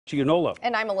Gianola.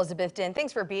 And I'm Elizabeth Din.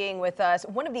 Thanks for being with us.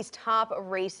 One of these top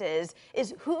races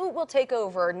is who will take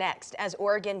over next as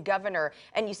Oregon governor.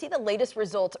 And you see the latest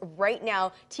results right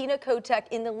now. Tina Kotek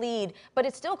in the lead, but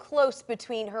it's still close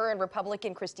between her and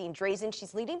Republican Christine Drazan.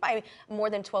 She's leading by more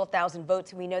than 12,000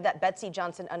 votes. We know that Betsy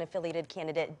Johnson, unaffiliated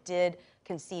candidate, did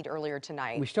concede earlier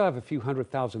tonight. We still have a few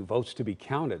 100,000 votes to be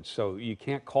counted, so you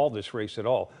can't call this race at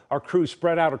all. Our crew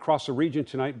spread out across the region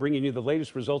tonight, bringing you the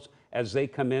latest results as they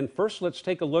come in. First, let's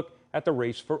take a look at the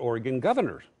race for Oregon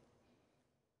governor.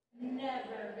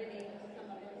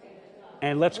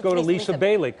 And let's go to Lisa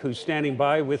Balick, who's standing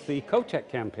by with the Kotek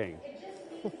campaign.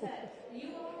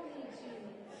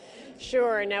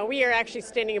 Sure. Now, we are actually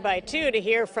standing by, too, to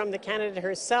hear from the candidate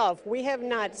herself. We have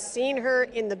not seen her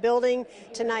in the building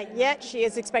tonight yet. She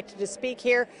is expected to speak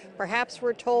here, perhaps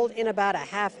we're told in about a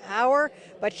half hour.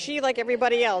 But she, like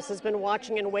everybody else, has been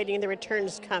watching and waiting the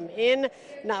returns come in,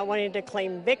 not wanting to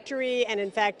claim victory. And in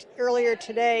fact, earlier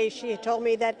today, she told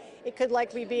me that it could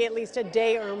likely be at least a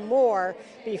day or more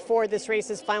before this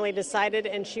race is finally decided,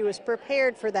 and she was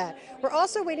prepared for that. We're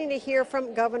also waiting to hear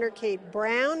from Governor Kate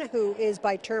Brown, who is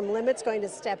by term limits going to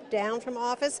step down from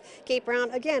office. Kate Brown,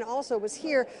 again, also was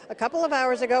here a couple of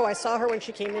hours ago. I saw her when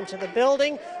she came into the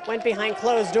building, went behind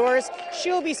closed doors.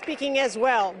 She'll be speaking as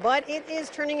well, but it is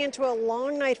turning into a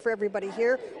long night for everybody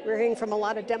here. We're hearing from a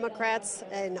lot of Democrats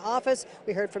in office.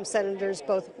 We heard from Senators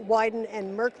both Wyden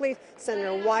and Merkley.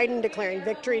 Senator Wyden declaring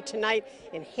victory tonight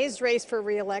in his race for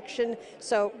re-election.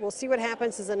 So we'll see what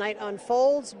happens as the night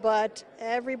unfolds, but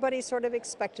everybody sort of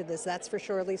expected this, that's for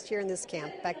sure, at least here in this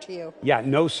camp. Back to you. Yeah,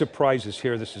 no surprises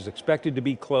here. This is expected to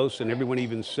be close, and everyone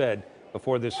even said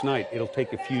before this night it'll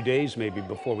take a few days maybe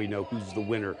before we know who's the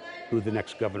winner, who the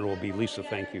next governor will be. Lisa,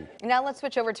 thank you. Now let's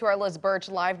switch over to our Liz Birch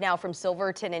live now from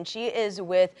Silverton, and she is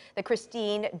with the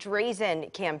Christine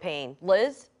Drazan campaign.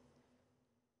 Liz?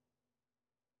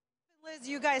 Liz,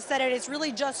 you guys said it. It's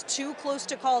really just too close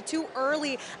to call, too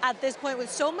early at this point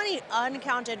with so many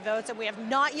uncounted votes. And we have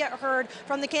not yet heard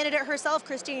from the candidate herself,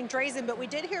 Christine Drazan, but we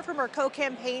did hear from her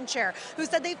co-campaign chair, who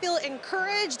said they feel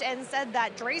encouraged and said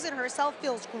that Drazan herself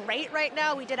feels great right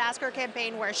now. We did ask her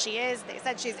campaign where she is. They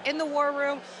said she's in the war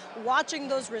room watching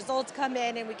those results come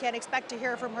in, and we can expect to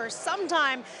hear from her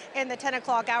sometime in the 10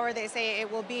 o'clock hour. They say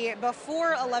it will be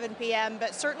before 11 p.m.,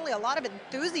 but certainly a lot of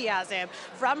enthusiasm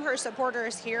from her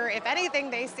supporters here. If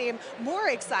anything, they seem more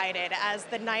excited as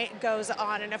the night goes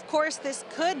on. And of course, this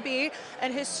could be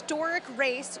an historic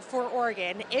race for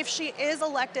Oregon. If she is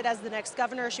elected as the next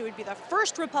governor, she would be the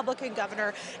first Republican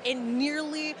governor in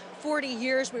nearly 40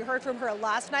 years. We heard from her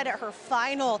last night at her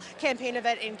final campaign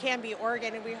event in Canby,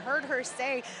 Oregon, and we heard her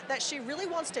say that she really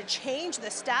wants to change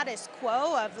the status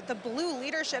quo of the blue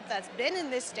leadership that's been in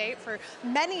this state for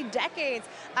many decades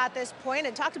at this point,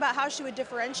 and talked about how she would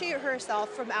differentiate herself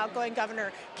from outgoing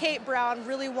Governor Kate Brown.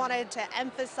 Really wanted to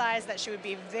emphasize that she would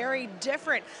be very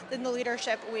different than the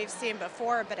leadership we've seen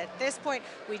before, but at this point,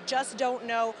 we just don't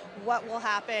know what will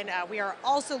happen. We are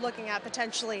also looking at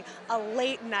potentially a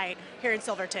late night here in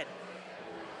Silverton.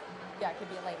 Yeah, it could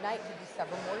be a late night, could be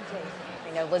several more days.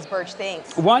 I know, Liz Birch,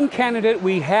 thanks. One candidate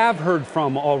we have heard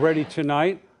from already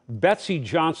tonight, Betsy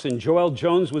Johnson. Joelle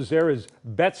Jones was there as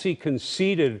Betsy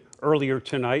conceded earlier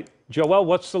tonight. Joelle,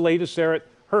 what's the latest there at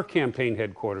her campaign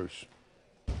headquarters?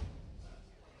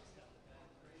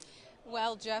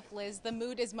 Well, Jeff, Liz, the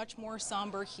mood is much more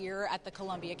somber here at the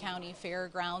Columbia County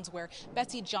Fairgrounds, where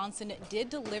Betsy Johnson did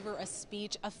deliver a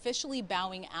speech officially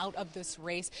bowing out of this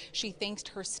race. She thanked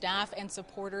her staff and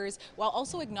supporters while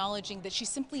also acknowledging that she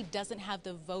simply doesn't have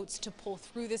the votes to pull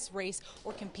through this race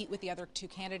or compete with the other two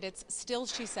candidates. Still,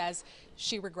 she says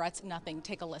she regrets nothing.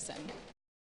 Take a listen.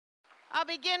 I'll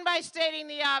begin by stating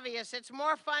the obvious. It's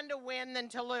more fun to win than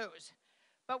to lose.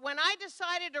 But when I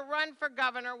decided to run for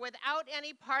governor without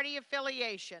any party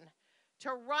affiliation, to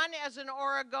run as an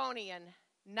Oregonian,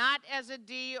 not as a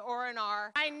D or an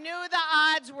R, I knew the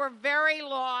odds were very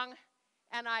long,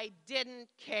 and I didn't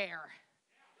care.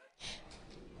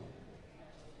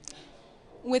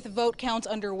 With vote counts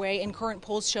underway and current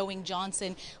polls showing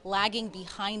Johnson lagging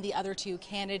behind the other two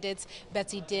candidates,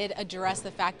 Betsy did address the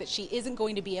fact that she isn't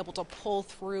going to be able to pull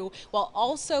through, while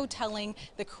also telling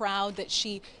the crowd that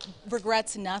she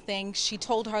regrets nothing. She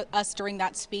told us during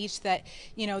that speech that,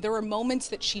 you know, there were moments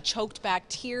that she choked back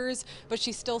tears, but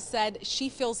she still said she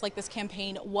feels like this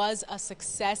campaign was a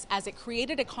success as it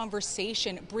created a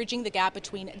conversation bridging the gap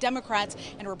between Democrats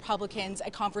and Republicans, a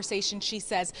conversation she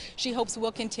says she hopes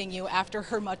will continue after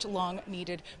her much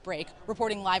long-needed break.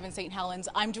 Reporting live in St. Helens,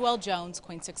 I'm Joelle Jones,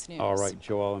 KOIN 6 News. All right,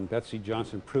 Joelle, and Betsy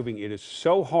Johnson proving it is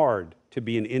so hard to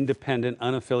be an independent,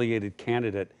 unaffiliated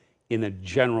candidate in a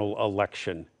general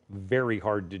election. very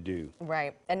hard to do.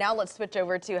 Right. And now let's switch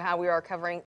over to how we are covering